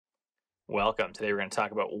Welcome. Today we're going to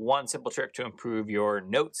talk about one simple trick to improve your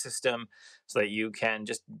note system so that you can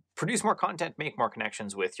just produce more content, make more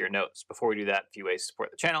connections with your notes. Before we do that, a few ways to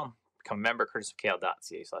support the channel. Become a member,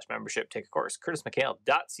 curtismchale.ca/membership. Take a course,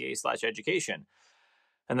 curtismchale.ca/education.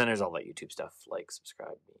 And then there's all that YouTube stuff, like,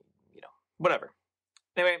 subscribe, whatever.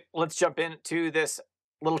 Anyway, let's jump into this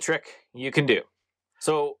little trick you can do.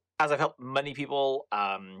 So as I've helped many people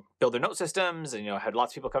build their note systems, and had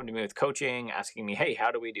lots of people come to me with coaching, asking me, hey,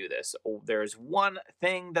 how do we do this? There's one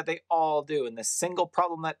thing that they all do, and this single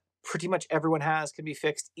problem that pretty much everyone has can be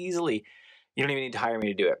fixed easily. You don't even need to hire me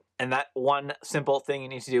to do it. And that one simple thing you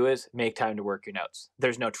need to do is make time to work your notes.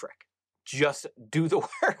 There's no trick. Just do the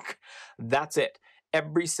work. That's it.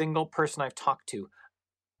 Every single person I've talked to,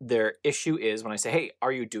 their issue is when I say, hey,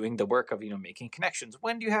 are you doing the work of, making connections?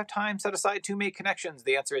 When do you have time set aside to make connections?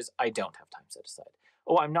 The answer is, I don't have time set aside.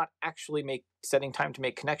 Oh, I'm not actually setting time to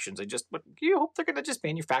make connections. You hope they're going to just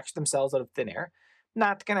manufacture themselves out of thin air.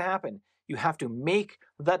 Not going to happen. You have to make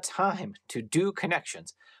the time to do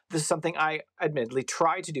connections. This is something I admittedly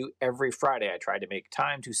try to do every Friday. I try to make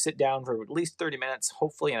time to sit down for at least 30 minutes,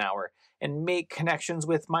 hopefully an hour, and make connections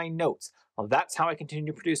with my notes. Well, that's how I continue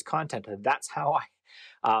to produce content. That's how I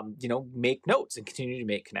make notes and continue to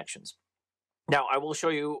make connections. Now, I will show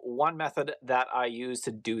you one method that I use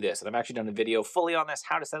to do this, and I've actually done a video fully on this,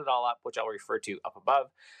 how to set it all up, which I'll refer to up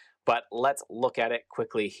above, but let's look at it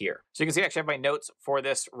quickly here. So you can see I actually have my notes for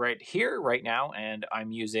this right here, right now, and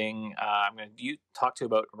I'm using, I'm going to talk to you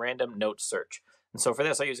about random note search. And so for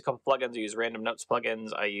this, I use a couple plugins. I use random notes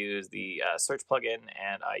plugins, I use the search plugin,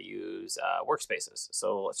 and I use workspaces.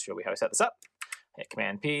 So let's show you how I set this up. Hit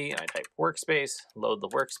Command P, and I type workspace, load the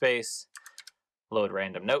workspace, load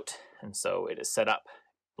random note. And so it is set up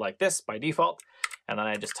like this by default. And then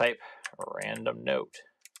I just type random note,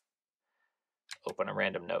 open a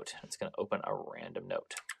random note. It's going to open a random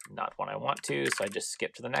note, not one I want to. So I just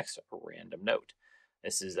skip to the next random note.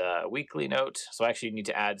 This is a weekly note. So I actually need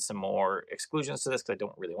to add some more exclusions to this because I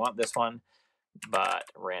don't really want this one, but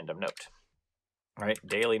random note, right?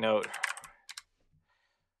 Daily note,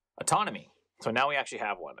 autonomy. So now we actually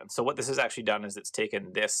have one. And so what this has actually done is it's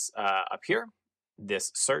taken this up here,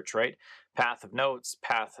 this search, right? Path of notes,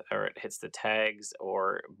 or it hits the tags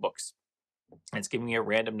or books. And it's giving me a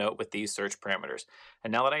random note with these search parameters.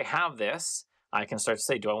 And now that I have this, I can start to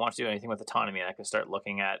say, do I want to do anything with autonomy? And I can start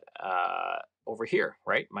looking at over here,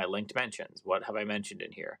 right? My linked mentions. What have I mentioned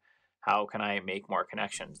in here? How can I make more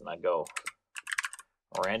connections? And I go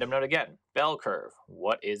random note again. Bell curve.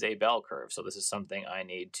 What is a bell curve? So this is something I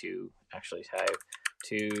need to actually type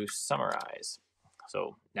to summarize.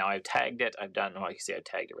 So now I've tagged it. I've done, well, you can see I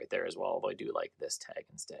tagged it right there as well, although I do like this tag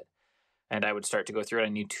instead. And I would start to go through it. I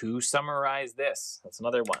need to summarize this. That's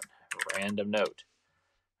another one. Random note,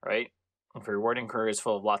 right? If your rewarding career is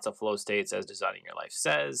full of lots of flow states, as designing your life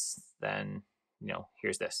says, then,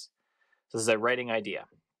 here's this. So this is a writing idea.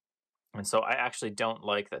 And so I actually don't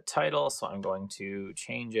like the title, so I'm going to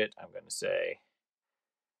change it. I'm going to say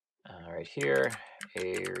right here,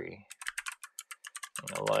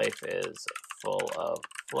 life is full of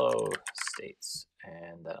flow states.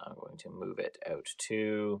 And then I'm going to move it out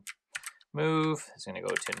to move. It's going to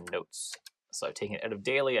go to notes. So I've taken it out of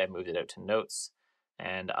daily, I moved it out to notes,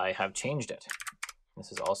 and I have changed it.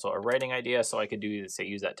 This is also a writing idea, so I could use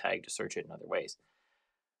that tag to search it in other ways.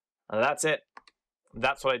 That's it.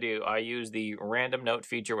 That's what I do. I use the random note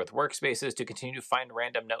feature with workspaces to continue to find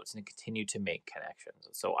random notes and continue to make connections.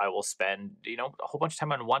 So I will spend, a whole bunch of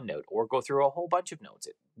time on one note or go through a whole bunch of notes.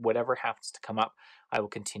 Whatever happens to come up, I will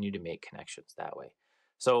continue to make connections that way.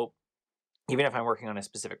 So even if I'm working on a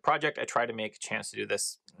specific project, I try to make a chance to do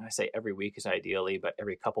this. I say every week is ideally, but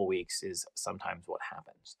every couple weeks is sometimes what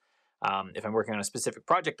happens. If I'm working on a specific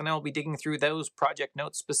project, then I'll be digging through those project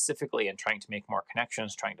notes specifically and trying to make more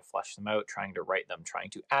connections, trying to flesh them out, trying to write them, trying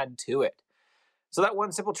to add to it. So that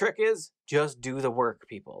one simple trick is just do the work,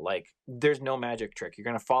 people. There's no magic trick. You're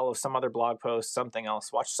going to follow some other blog post, something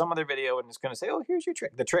else, watch some other video, and it's going to say, oh, here's your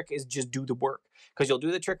trick. The trick is just do the work, because you'll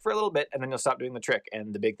do the trick for a little bit, and then you'll stop doing the trick.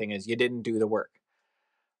 And the big thing is you didn't do the work.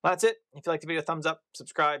 That's it. If you like the video, thumbs up,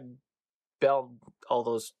 subscribe, bell, all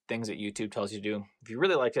those things that YouTube tells you to do. If you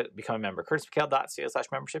really liked it, become a member.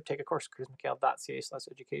 curtismchale.ca/membership. Take a course,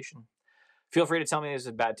 curtismchale.ca/education. Feel free to tell me there's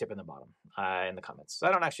a bad tip in the bottom, in the comments.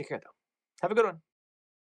 I don't actually care, though. Have a good one.